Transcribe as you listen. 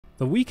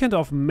The weekend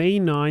of May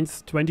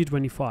 9th,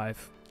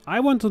 2025, I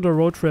went on a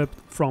road trip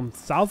from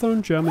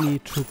southern Germany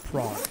to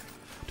Prague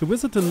to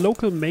visit the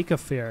local maker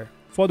fair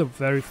for the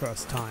very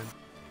first time.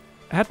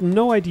 I had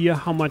no idea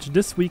how much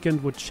this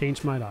weekend would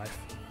change my life.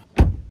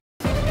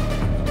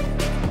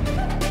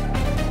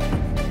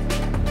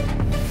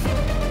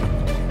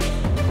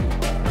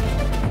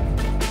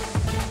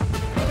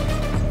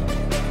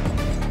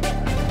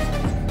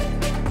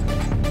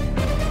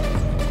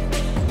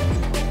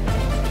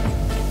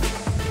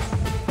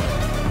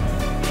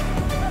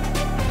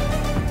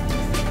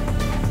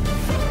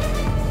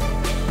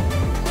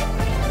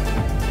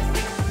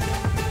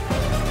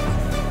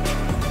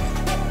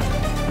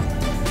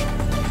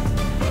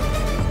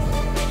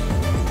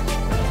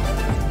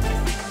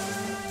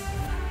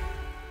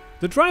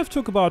 The drive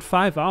took about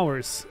 5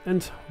 hours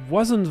and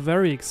wasn't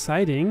very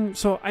exciting,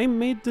 so I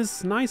made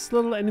this nice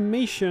little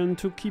animation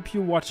to keep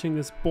you watching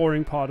this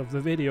boring part of the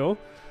video.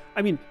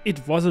 I mean,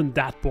 it wasn't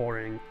that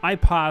boring. I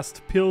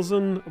passed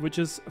Pilsen, which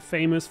is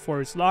famous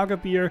for its lager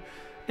beer,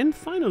 and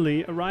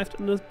finally arrived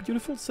in the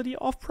beautiful city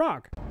of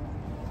Prague.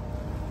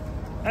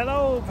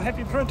 Hello,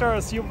 happy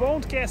printers! You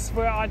won't guess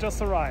where I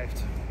just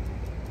arrived.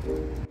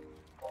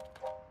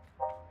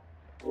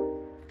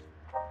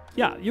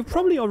 Yeah, you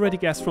probably already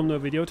guessed from the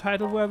video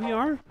title where we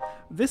are.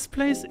 This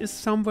place is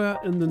somewhere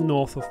in the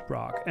north of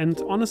Prague,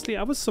 and honestly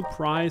I was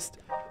surprised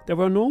there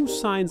were no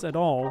signs at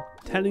all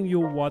telling you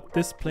what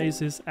this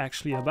place is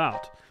actually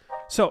about.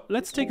 So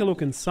let's take a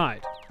look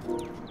inside.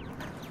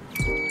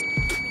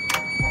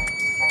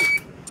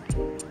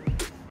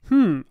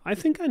 I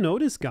think I know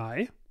this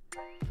guy.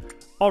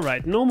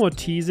 Alright, no more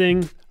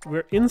teasing,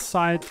 we're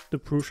inside the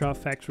Puscha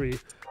Factory.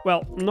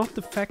 Well, not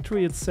the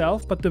factory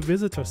itself, but the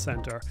visitor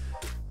center.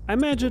 I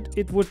imagined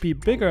it would be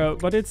bigger,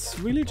 but it's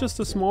really just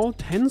a small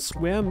 10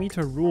 square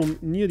meter room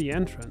near the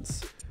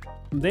entrance.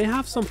 They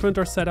have some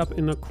printers set up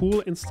in a cool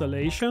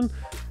installation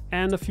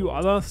and a few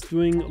others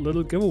doing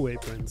little giveaway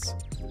prints.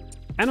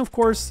 And of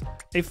course,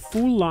 a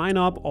full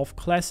lineup of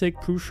classic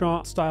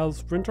Puscha style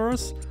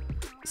printers.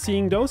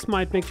 Seeing those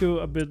might make you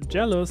a bit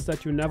jealous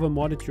that you never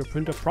modded your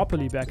printer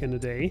properly back in the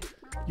day.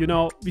 You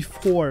know,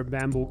 before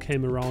bamboo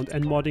came around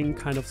and modding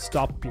kind of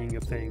stopped being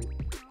a thing.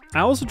 I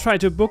also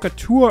tried to book a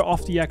tour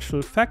of the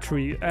actual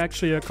factory,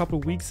 actually a couple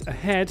weeks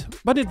ahead,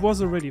 but it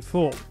was already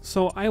full.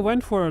 So I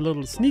went for a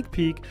little sneak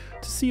peek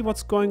to see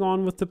what's going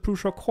on with the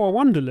Puscha Core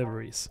 1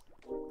 deliveries.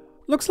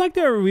 Looks like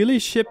they're really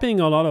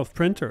shipping a lot of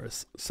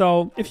printers.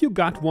 So if you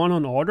got one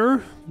on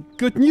order,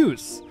 good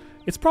news!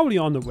 It's probably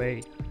on the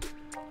way.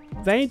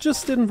 They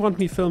just didn't want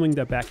me filming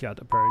their backyard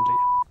apparently.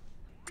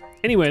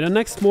 Anyway, the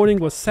next morning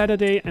was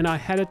Saturday and I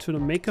headed to the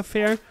maker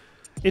fair.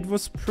 It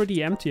was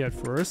pretty empty at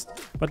first,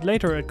 but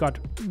later it got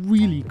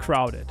really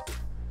crowded.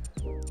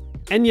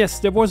 And yes,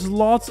 there was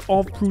lots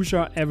of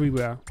Puscha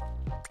everywhere.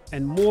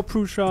 And more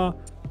Puscha.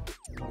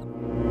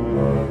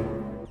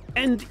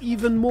 And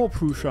even more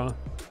Puscha.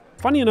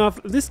 Funny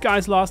enough, this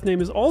guy's last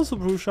name is also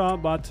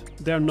Puscha, but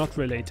they're not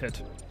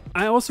related.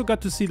 I also got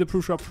to see the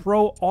Puscha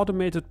Pro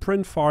automated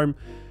print farm.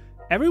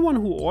 Everyone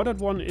who ordered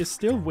one is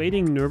still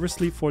waiting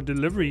nervously for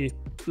delivery.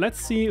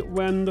 Let's see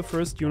when the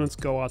first units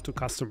go out to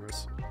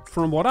customers.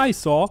 From what I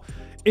saw,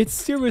 it's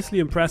seriously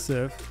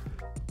impressive.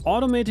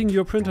 Automating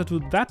your printer to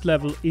that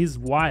level is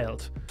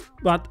wild,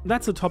 but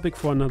that's a topic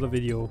for another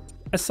video.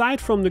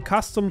 Aside from the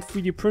custom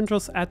 3D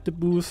printers at the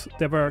booth,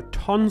 there were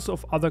tons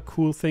of other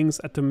cool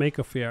things at the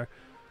maker fair,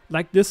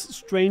 like this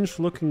strange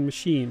looking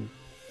machine.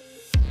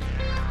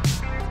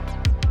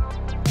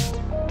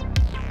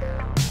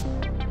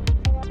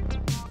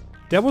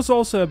 There was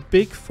also a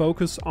big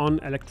focus on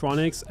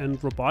electronics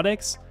and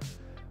robotics.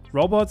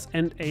 Robots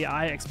and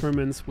AI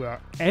experiments were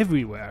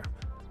everywhere.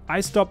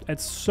 I stopped at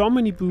so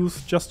many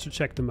booths just to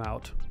check them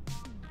out.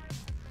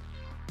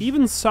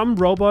 Even some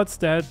robots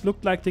that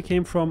looked like they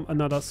came from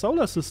another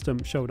solar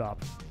system showed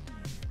up.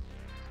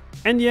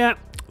 And yeah,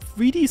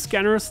 3D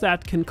scanners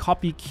that can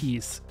copy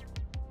keys.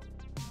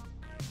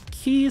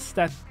 Keys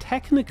that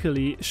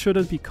technically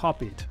shouldn't be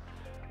copied,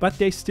 but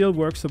they still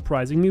work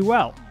surprisingly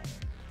well.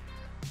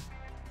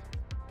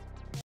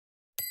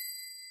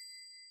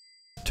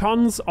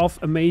 Tons of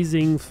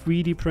amazing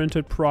 3D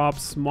printed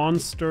props,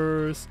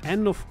 monsters,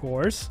 and of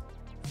course,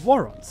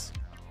 Warrants.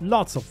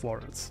 Lots of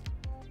Warrants.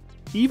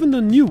 Even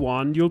the new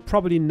one you'll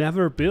probably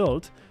never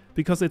build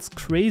because it's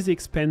crazy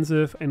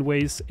expensive and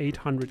weighs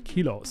 800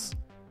 kilos.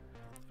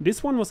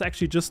 This one was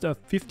actually just a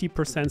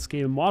 50%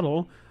 scale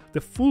model.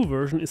 The full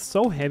version is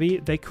so heavy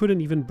they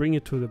couldn't even bring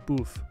it to the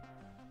booth.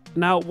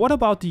 Now, what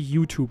about the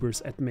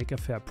YouTubers at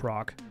Faire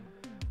Prague?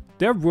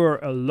 There were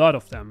a lot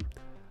of them.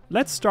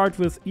 Let's start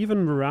with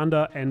Ivan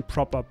Miranda and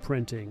Proper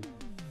Printing.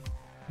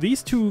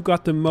 These two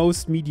got the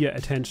most media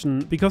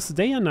attention because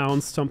they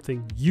announced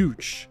something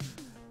huge.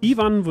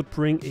 Ivan would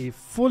bring a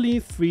fully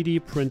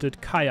 3D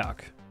printed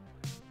kayak.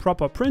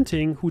 Proper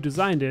Printing, who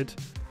designed it,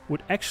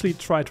 would actually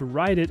try to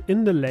ride it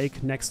in the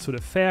lake next to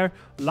the fair,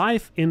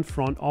 live in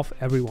front of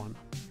everyone.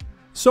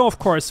 So of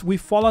course we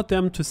followed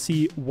them to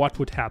see what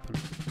would happen.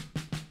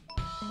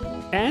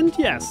 And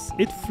yes,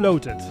 it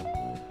floated.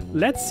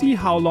 Let's see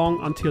how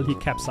long until he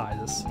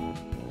capsizes.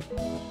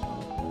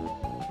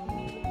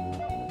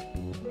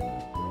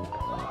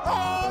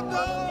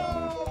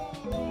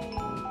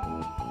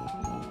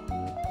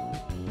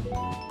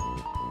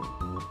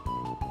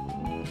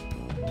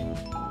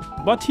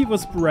 But he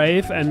was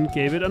brave and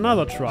gave it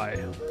another try.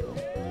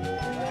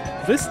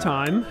 This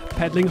time,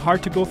 paddling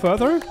hard to go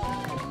further,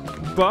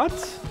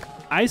 but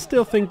I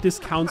still think this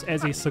counts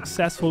as a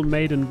successful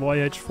maiden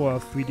voyage for a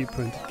 3D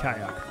printed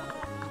kayak.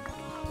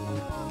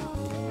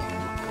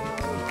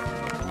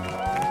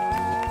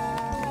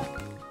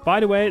 By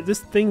the way,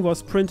 this thing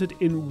was printed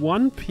in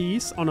one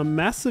piece on a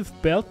massive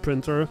belt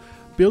printer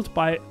built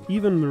by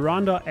even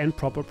Miranda and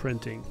Proper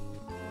Printing.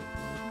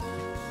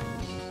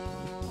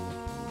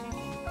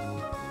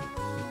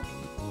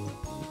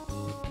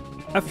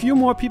 A few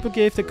more people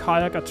gave the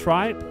kayak a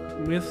try,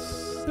 with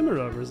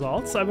similar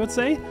results, I would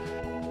say.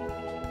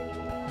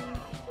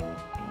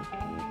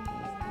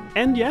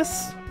 And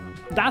yes,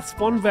 that's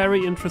one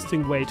very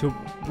interesting way to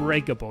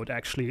break a boat,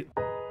 actually.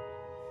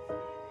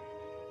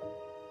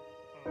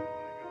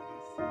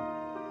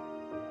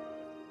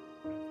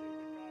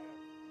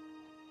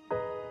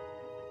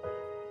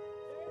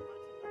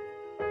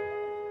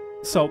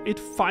 So it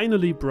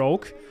finally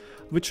broke,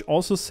 which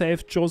also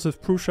saved Joseph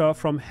Puscha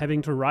from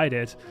having to ride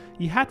it.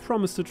 He had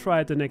promised to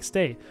try it the next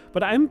day,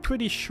 but I'm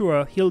pretty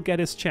sure he'll get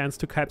his chance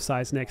to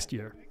capsize next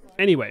year.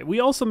 Anyway, we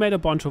also met a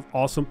bunch of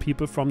awesome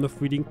people from the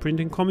 3D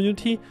printing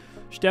community.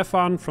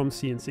 Stefan from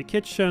CNC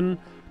Kitchen,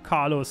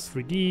 Carlos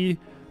 3D,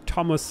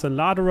 Thomas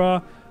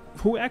Senladerer,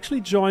 who actually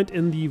joined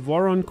in the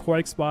Voron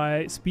Kayaks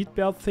by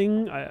Speedbelt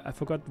thing. I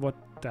forgot what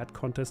that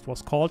contest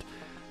was called.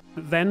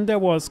 Then there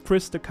was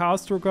Chris the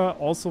Karlstrucker,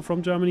 also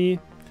from Germany.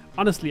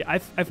 Honestly,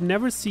 I've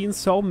never seen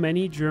so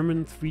many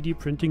German 3D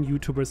printing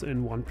YouTubers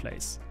in one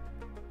place.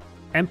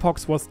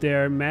 Mpox was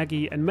there,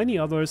 Maggie, and many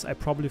others I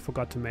probably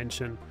forgot to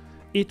mention.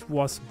 It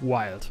was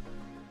wild.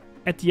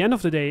 At the end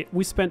of the day,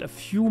 we spent a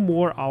few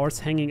more hours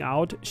hanging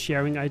out,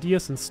 sharing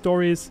ideas and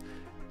stories,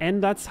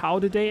 and that's how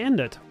the day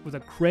ended, with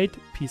a great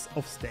piece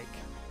of steak.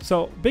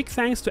 So big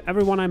thanks to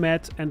everyone I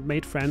met and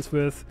made friends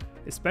with,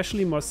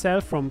 especially Marcel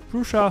from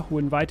Puscha, who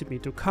invited me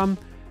to come,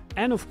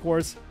 and of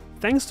course,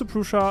 thanks to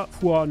Puscha,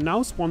 who are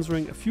now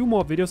sponsoring a few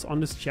more videos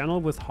on this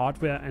channel with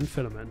hardware and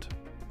filament.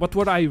 But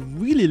what I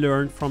really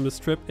learned from this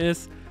trip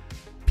is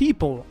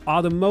people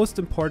are the most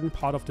important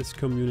part of this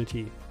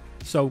community.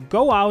 So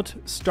go out,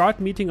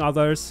 start meeting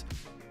others,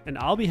 and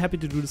I'll be happy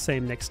to do the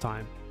same next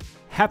time.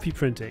 Happy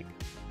printing!